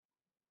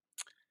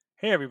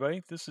Hey,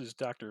 everybody, this is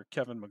Dr.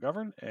 Kevin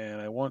McGovern, and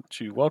I want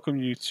to welcome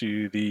you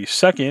to the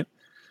second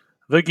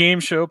The Game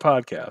Show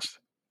podcast.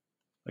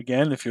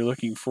 Again, if you're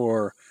looking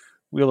for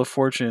Wheel of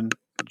Fortune,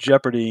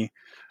 Jeopardy,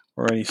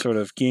 or any sort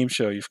of game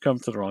show, you've come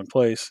to the wrong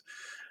place.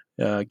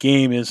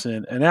 GAME is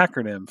an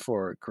acronym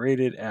for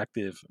Graded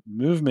Active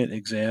Movement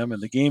Exam,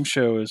 and the game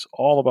show is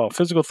all about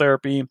physical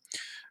therapy,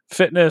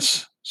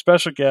 fitness,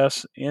 special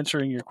guests,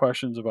 answering your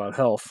questions about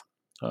health.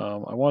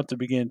 I want to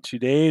begin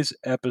today's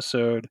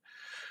episode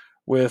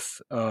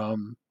with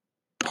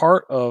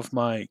part of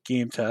my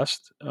game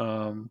test,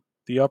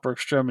 the upper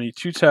extremity,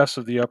 two tests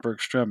of the upper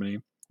extremity.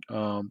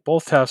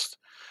 Both tests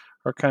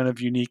are kind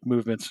of unique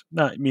movements,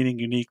 not meaning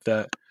unique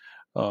that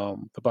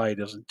the body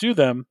doesn't do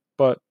them,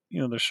 but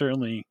they're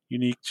certainly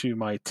unique to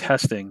my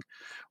testing.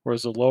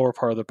 Whereas the lower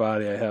part of the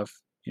body, I have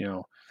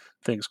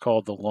things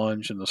called the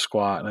lunge and the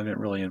squat, and I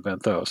didn't really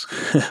invent those.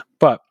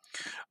 But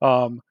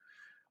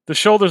the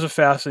shoulder is a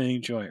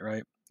fascinating joint,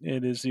 right?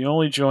 It is the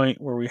only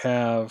joint where we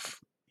have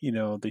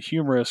the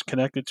humerus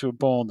connected to a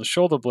bone, the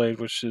shoulder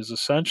blade, which is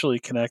essentially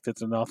connected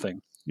to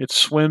nothing. It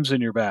swims in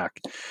your back,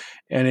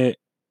 and it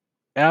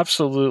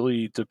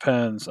absolutely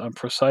depends on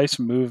precise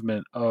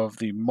movement of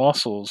the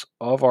muscles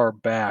of our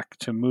back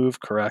to move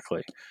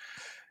correctly.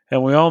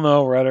 And we all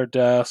know we're at our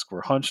desk,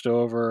 we're hunched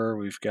over,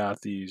 we've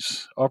got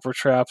these upper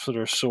traps that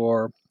are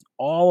sore.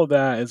 All of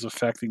that is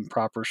affecting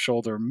proper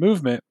shoulder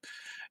movement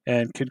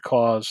and could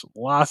cause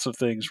lots of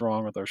things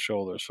wrong with our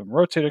shoulders, from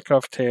rotator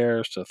cuff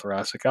tears to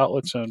thoracic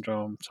outlet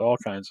syndrome to all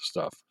kinds of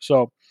stuff.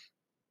 So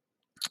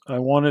I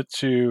wanted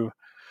to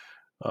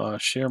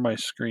share my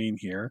screen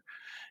here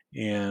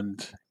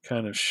and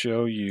kind of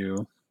show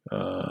you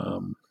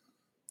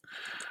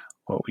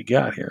what we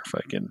got here, if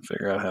I can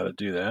figure out how to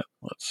do that.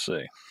 Let's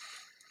see.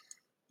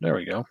 There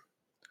we go.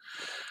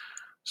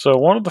 So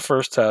one of the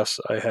first tests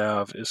I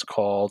have is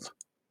called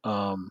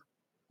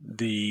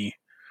the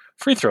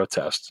free throw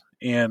test.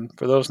 And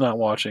for those not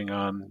watching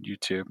on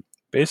YouTube,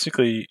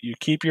 basically you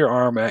keep your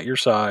arm at your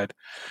side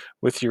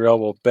with your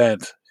elbow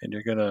bent, and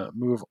you're going to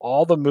move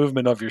all the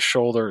movement of your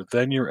shoulder,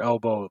 then your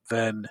elbow,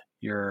 then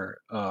your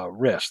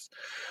wrist.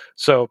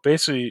 So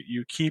basically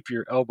you keep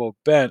your elbow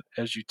bent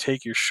as you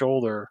take your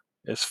shoulder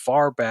as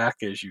far back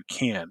as you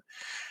can.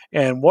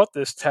 And what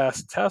this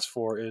test tests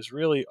for is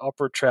really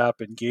upper trap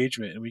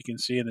engagement. And we can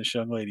see in this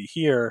young lady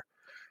here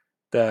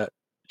that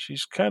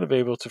she's kind of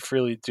able to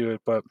freely do it.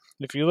 But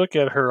if you look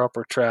at her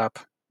upper trap,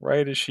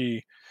 right as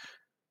she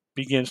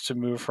begins to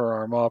move her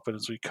arm up, and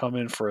as we come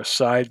in for a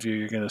side view,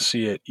 you're going to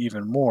see it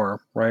even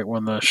more, right?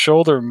 When the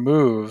shoulder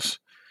moves,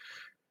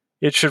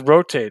 it should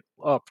rotate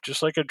up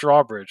just like a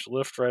drawbridge,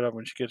 lift right up.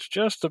 When she gets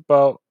just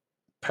about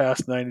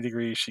past 90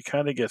 degrees, she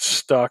kind of gets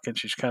stuck and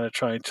she's kind of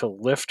trying to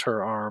lift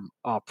her arm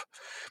up.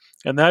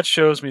 And that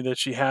shows me that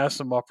she has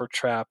some upper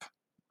trap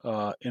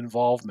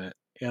involvement,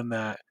 in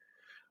that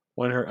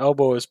when her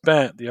elbow is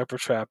bent, the upper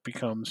trap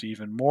becomes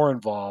even more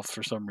involved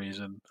for some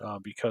reason,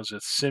 because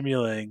it's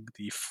simulating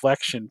the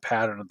flexion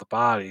pattern of the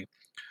body,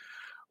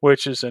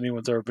 which is,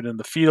 anyone's ever been in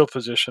the fetal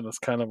position, that's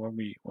kind of when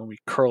we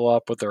curl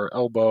up with our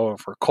elbow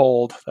if we're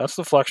cold. That's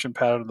the flexion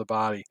pattern of the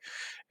body,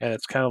 and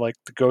it's kind of like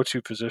the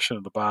go-to position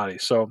of the body.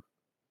 So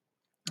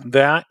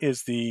that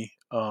is the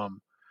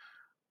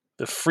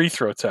free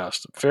throw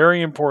test.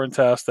 Very important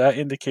test. That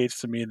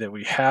indicates to me that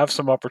we have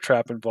some upper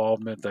trap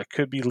involvement that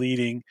could be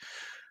leading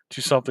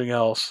to something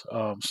else.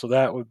 So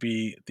that would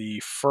be the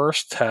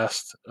first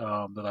test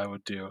that I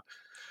would do.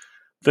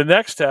 The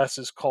next test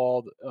is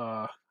called,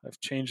 I've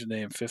changed the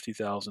name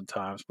 50,000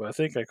 times, but I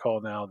think I call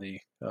it now the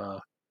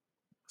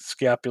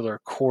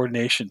scapular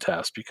coordination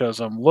test, because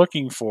I'm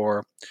looking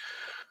for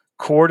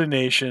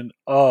coordination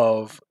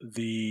of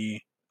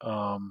the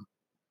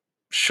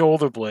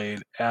shoulder blade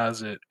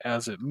as it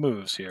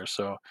moves here.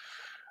 So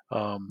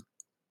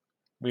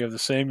we have the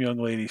same young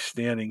lady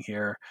standing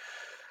here.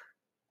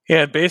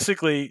 And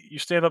basically, you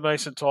stand up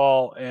nice and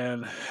tall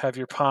and have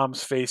your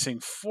palms facing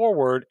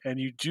forward, and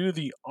you do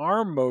the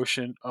arm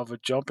motion of a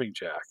jumping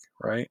jack,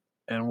 right?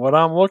 And what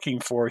I'm looking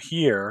for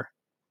here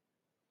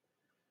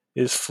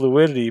is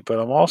fluidity, but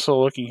I'm also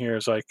looking here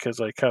because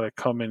I kind of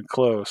come in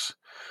close.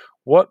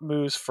 What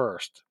moves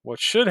first? What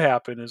should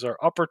happen is our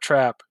upper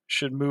trap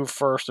should move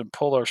first and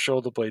pull our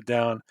shoulder blade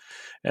down,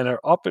 and our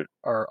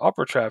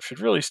upper trap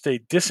should really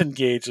stay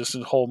disengaged this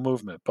whole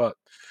movement. But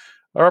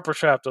our upper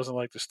trap doesn't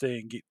like to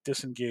stay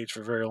disengaged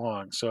for very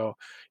long. So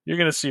you're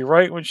going to see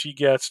right when she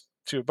gets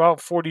to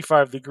about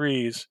 45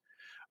 degrees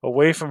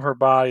away from her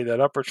body, that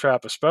upper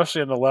trap,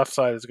 especially on the left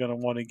side, is going to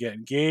want to get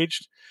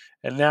engaged.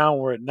 And now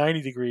we're at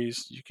 90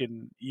 degrees. You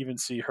can even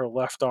see her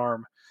left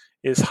arm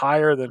is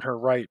higher than her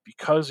right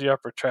because the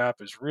upper trap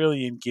is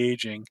really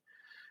engaging.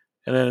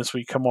 And then as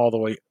we come all the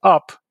way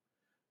up,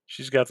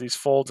 she's got these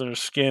folds in her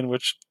skin,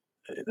 which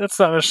that's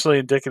not necessarily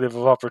indicative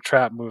of upper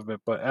trap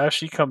movement. But as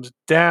she comes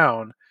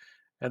down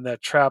and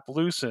that trap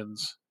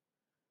loosens,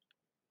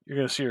 you're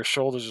going to see her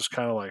shoulders just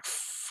kind of like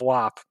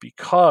flop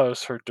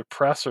because her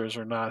depressors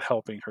are not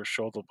helping her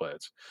shoulder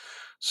blades.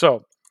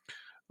 So,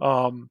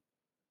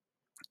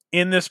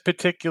 in this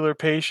particular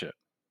patient,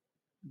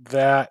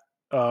 that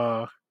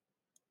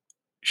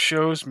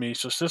shows me,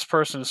 so this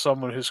person is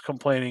someone who's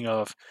complaining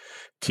of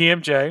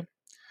TMJ,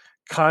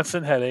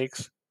 constant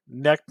headaches,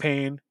 neck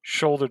pain,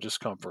 shoulder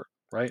discomfort,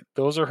 right?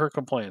 Those are her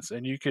complaints.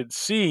 And you could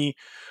see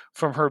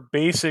from her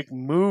basic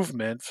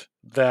movement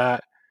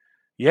that,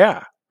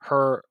 yeah,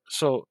 her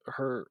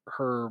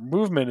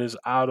movement is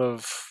out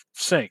of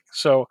sync.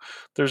 So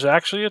there's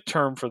actually a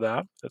term for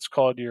that. It's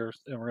called and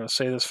we're going to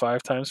say this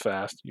 5 times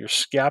fast, your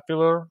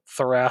scapular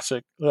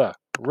thoracic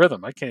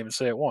rhythm. I can't even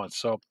say it once.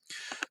 So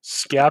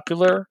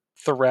scapular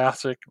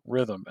thoracic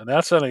rhythm. And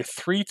that's on a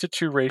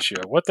 3-to-2 ratio.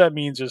 What that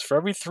means is for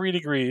every 3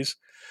 degrees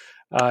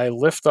I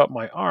lift up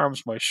my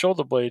arms, my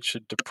shoulder blades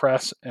should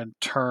depress and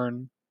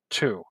turn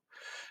 2.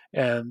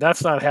 And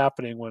that's not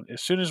happening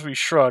as soon as we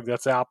shrug,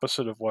 that's the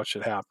opposite of what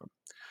should happen.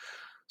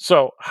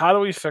 So, how do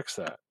we fix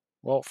that?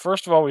 Well,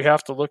 first of all, we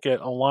have to look at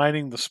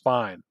aligning the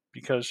spine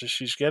because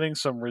she's getting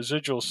some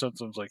residual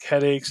symptoms like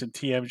headaches and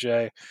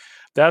TMJ.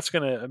 That's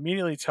going to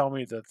immediately tell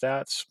me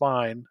that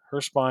spine, her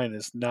spine,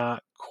 is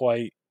not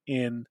quite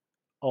in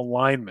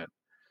alignment.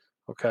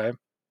 Okay.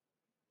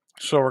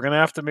 So, we're going to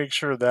have to make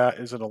sure that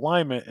is in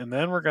alignment, and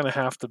then we're going to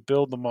have to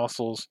build the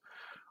muscles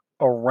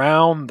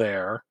around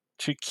there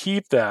to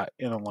keep that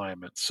in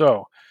alignment.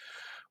 So,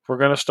 we're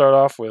going to start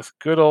off with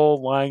good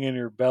old lying in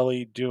your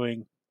belly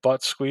doing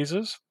butt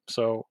squeezes.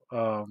 So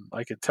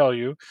I could tell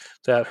you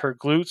that her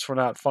glutes were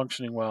not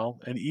functioning well,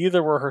 and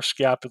either were her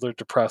scapular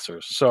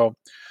depressors. So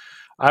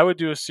I would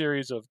do a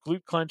series of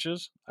glute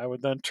clenches. I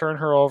would then turn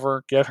her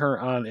over, get her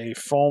on a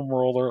foam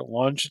roller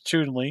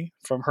longitudinally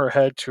from her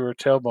head to her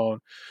tailbone,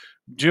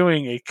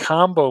 doing a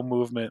combo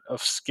movement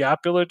of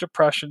scapular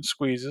depression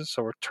squeezes.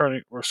 So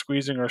we're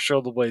squeezing our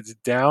shoulder blades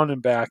down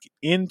and back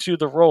into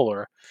the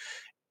roller,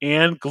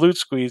 and glute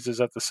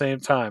squeezes at the same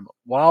time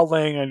while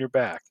laying on your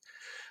back.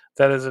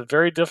 That is a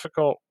very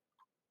difficult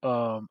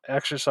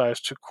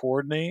exercise to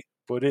coordinate,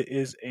 but it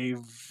is a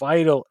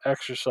vital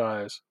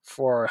exercise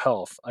for our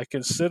health. I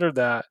consider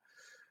that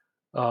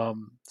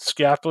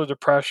scapular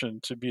depression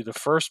to be the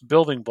first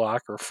building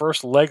block or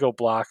first Lego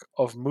block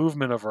of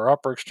movement of our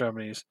upper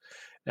extremities,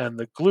 and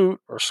the glute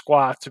or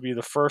squat to be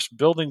the first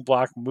building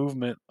block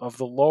movement of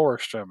the lower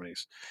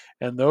extremities.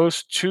 And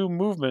those two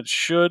movements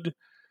should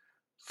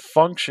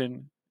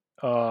function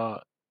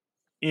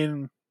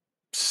in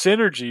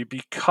synergy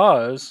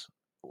because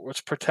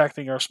it's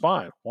protecting our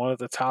spine, one at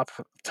the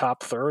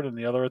top third and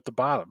the other at the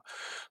bottom.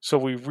 So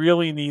we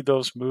really need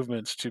those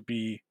movements to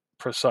be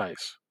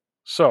precise.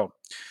 So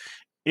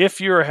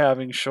if you're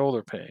having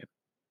shoulder pain,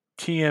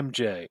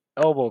 TMJ,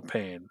 elbow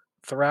pain,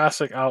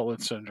 thoracic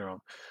outlet syndrome,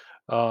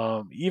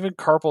 even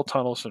carpal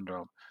tunnel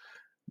syndrome,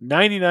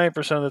 99%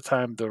 of the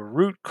time the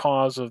root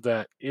cause of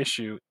that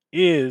issue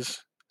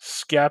is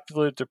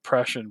scapular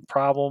depression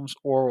problems,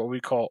 or what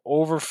we call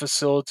over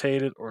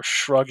facilitated or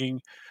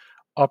shrugging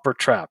upper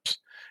traps.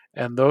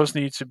 And those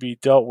need to be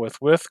dealt with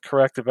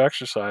corrective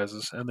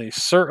exercises, and they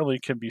certainly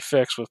can be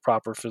fixed with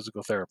proper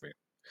physical therapy.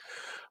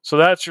 So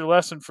that's your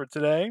lesson for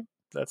today.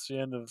 That's the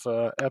end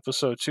of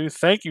episode 2.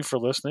 Thank you for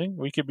listening.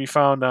 We can be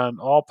found on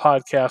all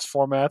podcast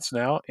formats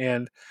now.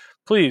 And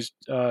please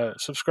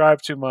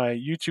subscribe to my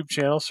YouTube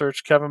channel.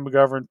 Search Kevin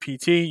McGovern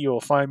PT. You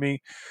will find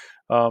me.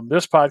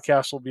 This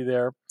podcast will be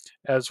there,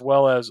 as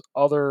well as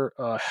other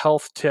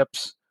health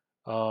tips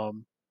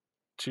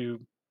to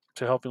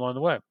help you along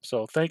the way.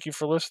 So thank you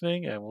for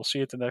listening, and we'll see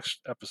you at the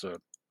next episode.